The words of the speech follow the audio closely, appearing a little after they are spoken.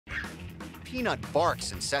Peanut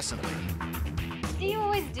barks incessantly. Do you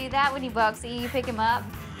always do that when he barks at you? You pick him up?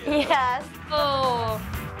 Yes. Oh.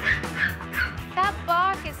 That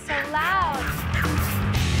bark is so loud.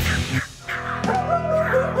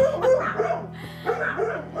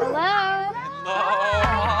 Hello?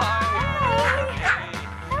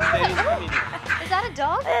 Is that a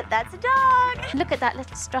dog? That's a dog. Look at that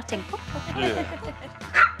little strutting.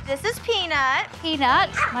 This is Peanut. Peanut.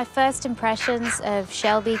 My first impressions of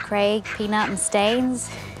Shelby, Craig, Peanut, and Staines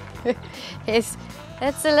is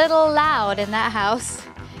it's a little loud in that house.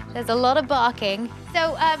 There's a lot of barking.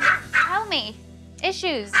 So, tell me,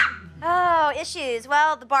 issues. Oh, issues.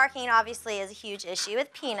 Well, the barking obviously is a huge issue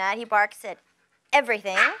with Peanut. He barks at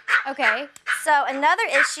everything. Okay. So another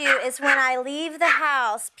issue is when I leave the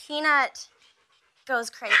house, Peanut goes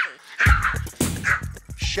crazy.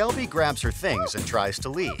 Shelby grabs her things and tries to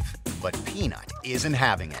leave, but Peanut isn't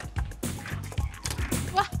having it.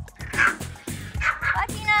 Bye,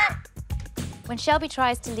 Peanut. When Shelby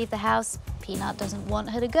tries to leave the house, Peanut doesn't want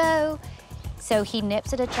her to go. So he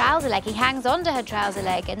nips at her trouser leg. He hangs onto her trouser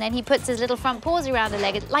leg, and then he puts his little front paws around her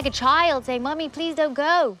leg, like a child, saying, "Mommy, please don't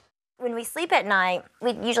go." When we sleep at night,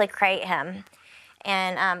 we usually crate him.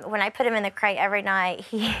 And when I put him in the crate every night,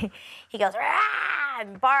 he goes, "Rah!"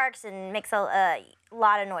 and barks and makes a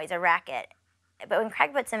lot of noise, a racket. But when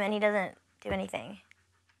Craig puts him in, he doesn't do anything.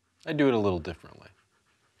 I do it a little differently,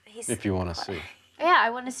 if you want to see. Yeah, I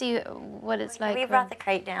want to see what it's like. We brought the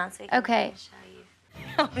crate down so we can show you.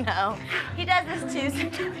 Oh, no. He does this too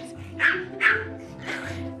sometimes.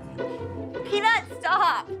 Peanut,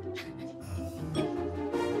 stop.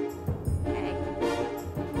 Okay.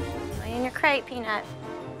 Go in your crate, Peanut.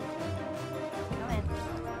 Go in.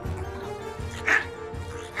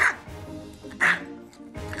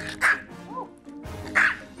 Oh.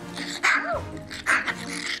 Oh.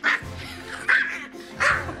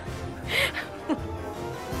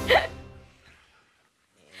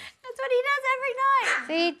 That's what he does every night.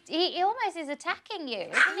 See, he almost is attacking you,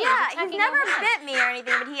 isn't he? Yeah, he's never bit me or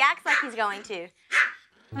anything, but he acts like he's going to.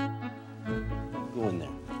 Go in there.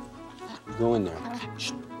 Go in there.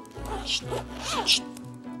 Shh. Shh. Shh.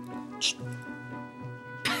 Shh.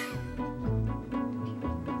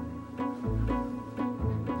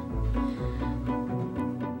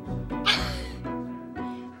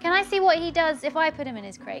 Can I see what he does if I put him in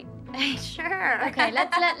his crate? Sure. Okay,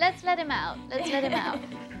 let's let him out. Let's let him out.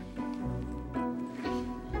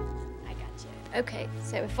 I got you. Okay,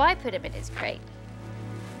 so if I put him in his crate,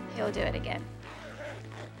 he'll do it again.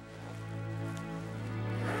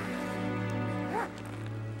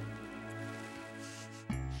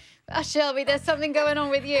 Oh, Shelby, there's something going on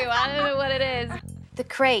with you. I don't know what it is. The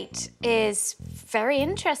crate is very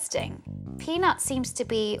interesting. Peanut seems to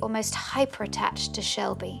be almost hyper-attached to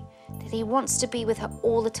Shelby, that he wants to be with her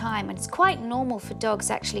all the time, and it's quite normal for dogs,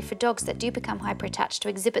 actually, for dogs that do become hyper-attached to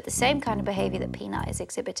exhibit the same kind of behavior that Peanut is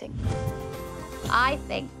exhibiting. I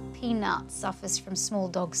think Peanut suffers from small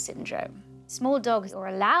dog syndrome. Small dogs are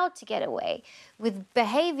allowed to get away with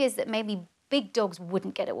behaviors that maybe big dogs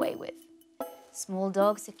wouldn't get away with. Small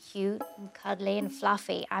dogs are cute and cuddly and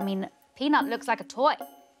fluffy. I mean, Peanut looks like a toy.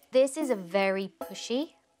 This is a very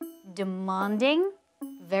pushy, demanding,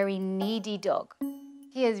 very needy dog.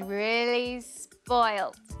 He is really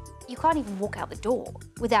spoiled. You can't even walk out the door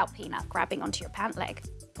without Peanut grabbing onto your pant leg,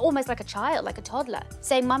 almost like a child, like a toddler,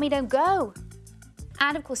 saying, "Mummy, don't go."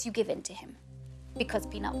 And of course you give in to him. Because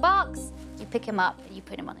Peanut barks, you pick him up and you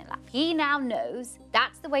put him on your lap. He now knows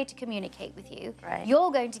that's the way to communicate with you. Right.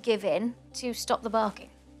 You're going to give in to stop the barking.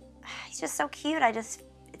 He's just so cute.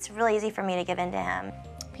 It's really easy for me to give in to him.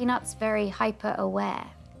 Peanut's very hyper-aware.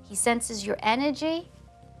 He senses your energy.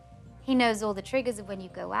 He knows all the triggers of when you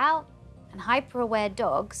go out. And hyper-aware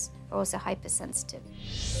dogs are also hypersensitive.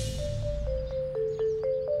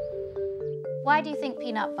 Why do you think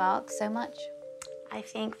Peanut barks so much? I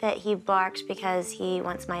think that he barks because he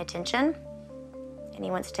wants my attention and he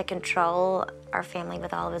wants to control our family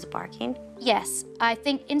with all of his barking. Yes, I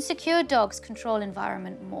think insecure dogs control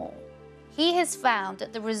environment more. He has found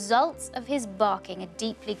that the results of his barking are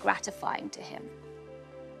deeply gratifying to him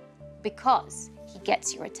because he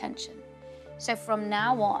gets your attention. So from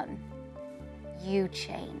now on, you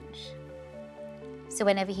change. So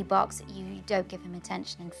whenever he barks at you, you don't give him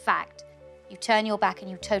attention. In fact, you turn your back and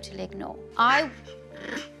you totally ignore.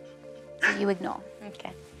 So you ignore.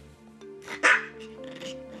 Okay.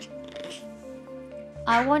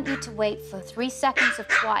 I want you to wait for 3 seconds of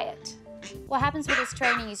quiet. What happens with this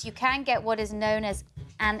training is you can get what is known as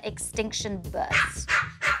an extinction burst.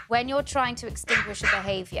 When you're trying to extinguish a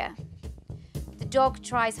behavior, the dog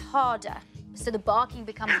tries harder, so the barking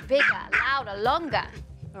becomes bigger, louder, longer.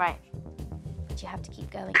 Right. you have to keep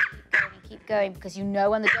going, keep going, and keep going, because you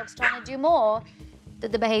know when the dog's trying to do more,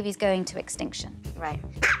 that the behavior's going to extinction. Right.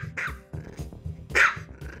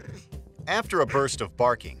 After a burst of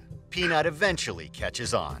barking, Peanut eventually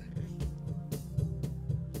catches on.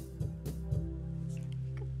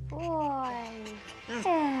 Boy.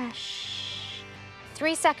 Yeah.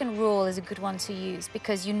 3-second rule is a good one to use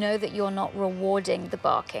because you know that you're not rewarding the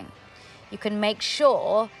barking. You can make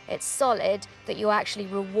sure it's solid that you're actually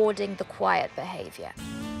rewarding the quiet behavior.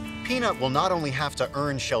 Peanut will not only have to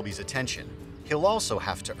earn Shelby's attention, he'll also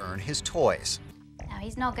have to earn his toys. Now,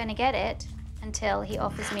 he's not going to get it until he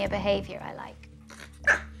offers me a behavior I like.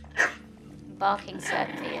 Barking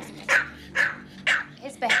certainly isn't it.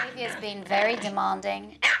 His behavior's been very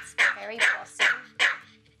demanding, it's very bossy,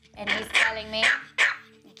 and he's telling me,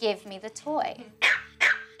 give me the toy.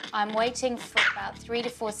 I'm waiting for about 3 to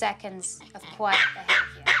 4 seconds of quiet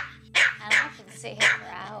behavior, and I can sit here for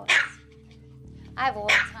hours. I have all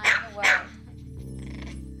the time in the world.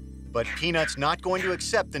 But Peanut's not going to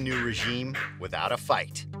accept the new regime without a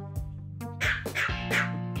fight.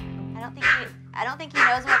 I don't think he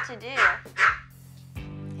knows what to do.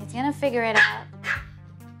 He's gonna figure it out.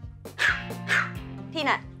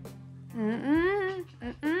 Peanut.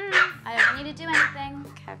 I don't need to do anything.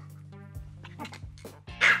 Okay.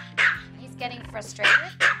 He's getting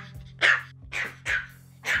frustrated.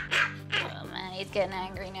 Oh man, he's getting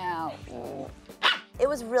angry now. Ooh. It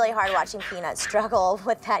was really hard watching Peanut struggle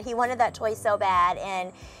with that. He wanted that toy so bad,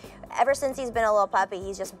 and ever since he's been a little puppy,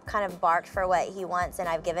 he's just kind of barked for what he wants, and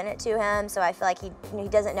I've given it to him, so I feel like he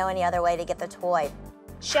doesn't know any other way to get the toy.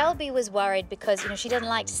 Shelby was worried because, she doesn't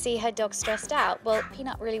like to see her dog stressed out. Well,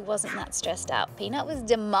 Peanut really wasn't that stressed out. Peanut was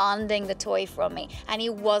demanding the toy from me, and he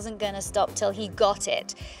wasn't gonna stop till he got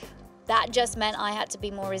it. That just meant I had to be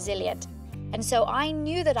more resilient. And so I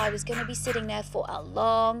knew that I was gonna be sitting there for a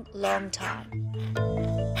long, long time.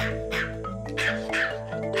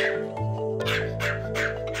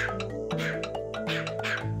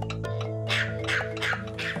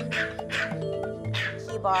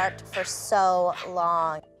 Barked for so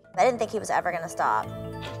long. I didn't think he was ever gonna stop.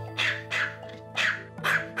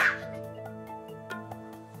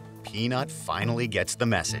 Peanut finally gets the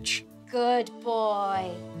message. Good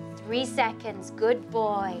boy. 3 seconds, good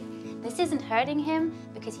boy. This isn't hurting him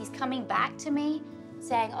because he's coming back to me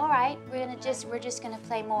saying, all right, we're just gonna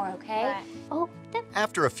play more, okay? Right. Oh,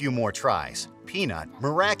 After a few more tries, Peanut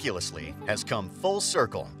miraculously has come full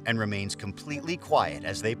circle and remains completely quiet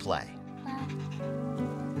as they play.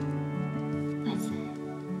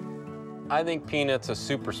 I think Peanut's a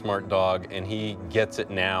super smart dog, and he gets it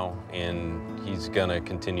now, and he's gonna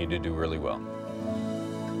continue to do really well.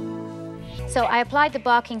 So I applied the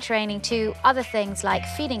barking training to other things like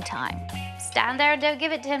feeding time. Stand there and don't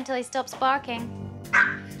give it to him till he stops barking. Put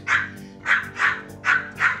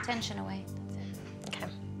tension away. That's it. Okay.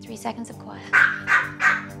 3 seconds of quiet.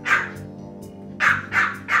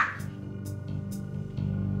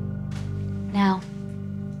 Now.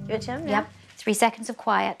 Give it to him? Yep. 3 seconds of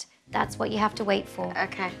quiet. That's what you have to wait for.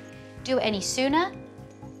 Okay. Do it any sooner,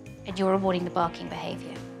 and you're rewarding the barking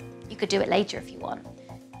behavior. You could do it later if you want,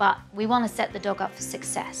 but we want to set the dog up for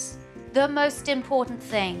success. The most important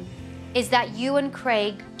thing is that you and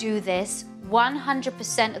Craig do this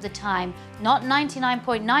 100% of the time, not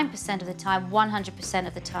 99.9% of the time, 100%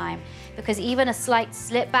 of the time, because even a slight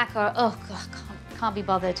slip back or, oh God, can't be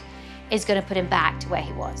bothered, is going to put him back to where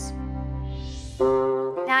he was.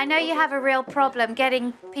 Now, I know you have a real problem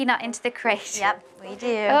getting Peanut into the crate. Yep, we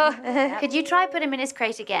do. Oh, could you try put him in his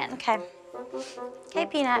crate again? Okay. Okay,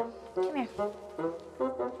 Peanut, come here.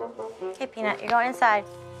 Okay, Peanut, you're going inside.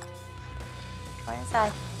 Going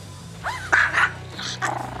inside.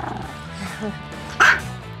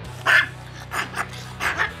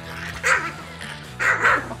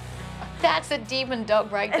 That's a demon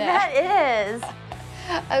dog right there. That is.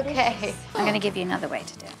 Okay. I'm going to give you another way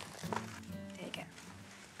to do it. There you go.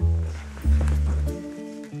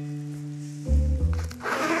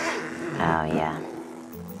 Oh, yeah.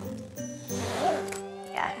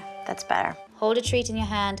 Yeah, that's better. Hold a treat in your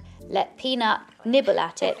hand, let Peanut nibble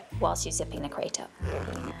at it whilst you're zipping the crate up.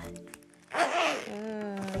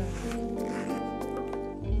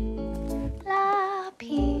 La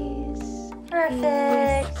peace.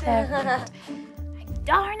 Perfect. Perfect.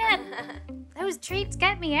 Darn it! Those treats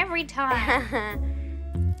get me every time.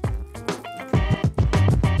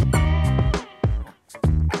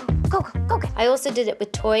 Go, go, go, go. I also did it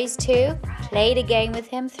with toys too. Played a game with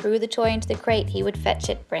him, threw the toy into the crate, he would fetch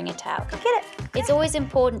it, bring it out. Get it. It's always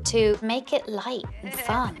important to make it light and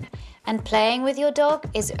fun. And playing with your dog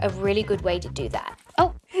is a really good way to do that.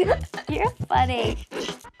 Oh, you're funny.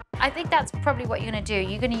 I think that's probably what you're gonna do.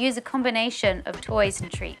 You're gonna use a combination of toys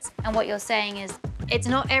and treats. And what you're saying is, it's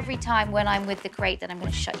not every time when I'm with the crate that I'm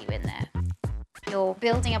gonna shut you in there. You're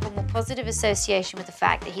building up a more positive association with the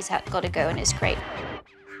fact that he's got to go in his crate.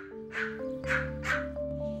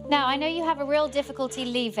 Now, I know you have a real difficulty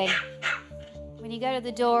leaving. When you go to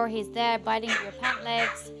the door, he's there biting your pant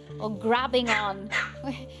legs or grabbing on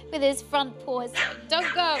with his front paws saying,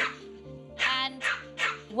 don't go. And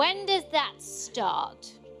when does that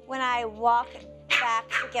start? When I walk back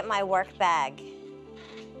to get my work bag.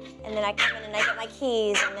 And then I come in and I get my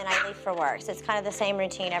keys and then I leave for work. So it's kind of the same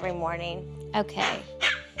routine every morning. Okay.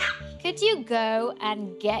 Could you go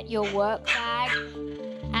and get your work bag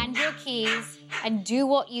and your keys and do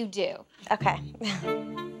what you do? Okay.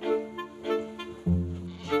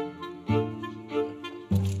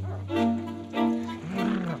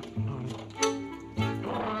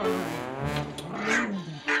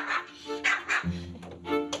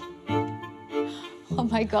 Oh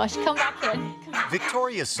my gosh, come back in.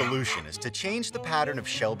 Victoria's solution is to change the pattern of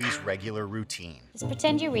Shelby's regular routine. Just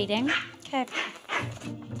pretend you're reading. Okay.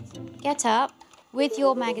 Get up with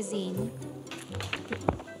your magazine.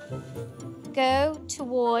 Go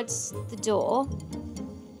towards the door.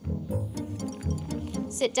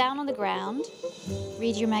 Sit down on the ground.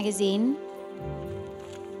 Read your magazine.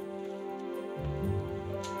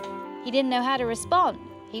 He didn't know how to respond.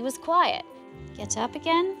 He was quiet. Get up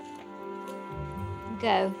again.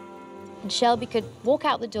 Go. And Shelby could walk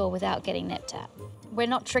out the door without getting nipped at. We're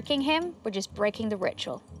not tricking him, we're just breaking the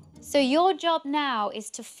ritual. So your job now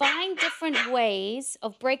is to find different ways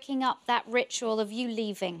of breaking up that ritual of you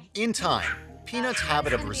leaving. In time, Peanut's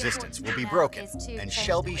habit of resistance will be broken, and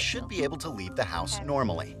Shelby should be able to leave the house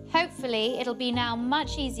normally. Hopefully, it'll be now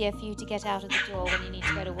much easier for you to get out of the door when you need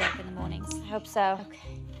to go to work in the mornings. I hope so.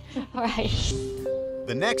 Okay. All right.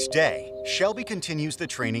 The next day, Shelby continues the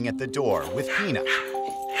training at the door with Peanut.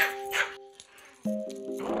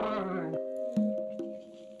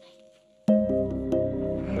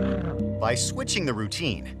 By switching the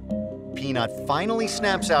routine, Peanut finally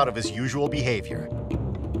snaps out of his usual behavior.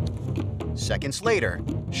 Seconds later,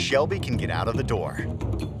 Shelby can get out of the door.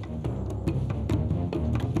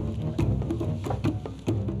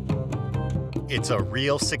 It's a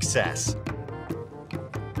real success.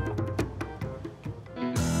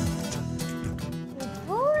 Good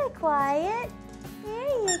boy, Quiet. There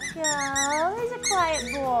you go. He's a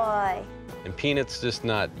quiet boy. And Peanut's just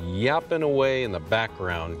not yapping away in the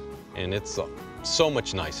background, and it's so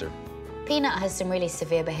much nicer. Peanut has some really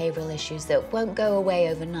severe behavioral issues that won't go away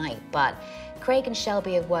overnight, but Craig and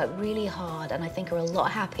Shelby have worked really hard and I think are a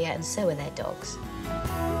lot happier, and so are their dogs.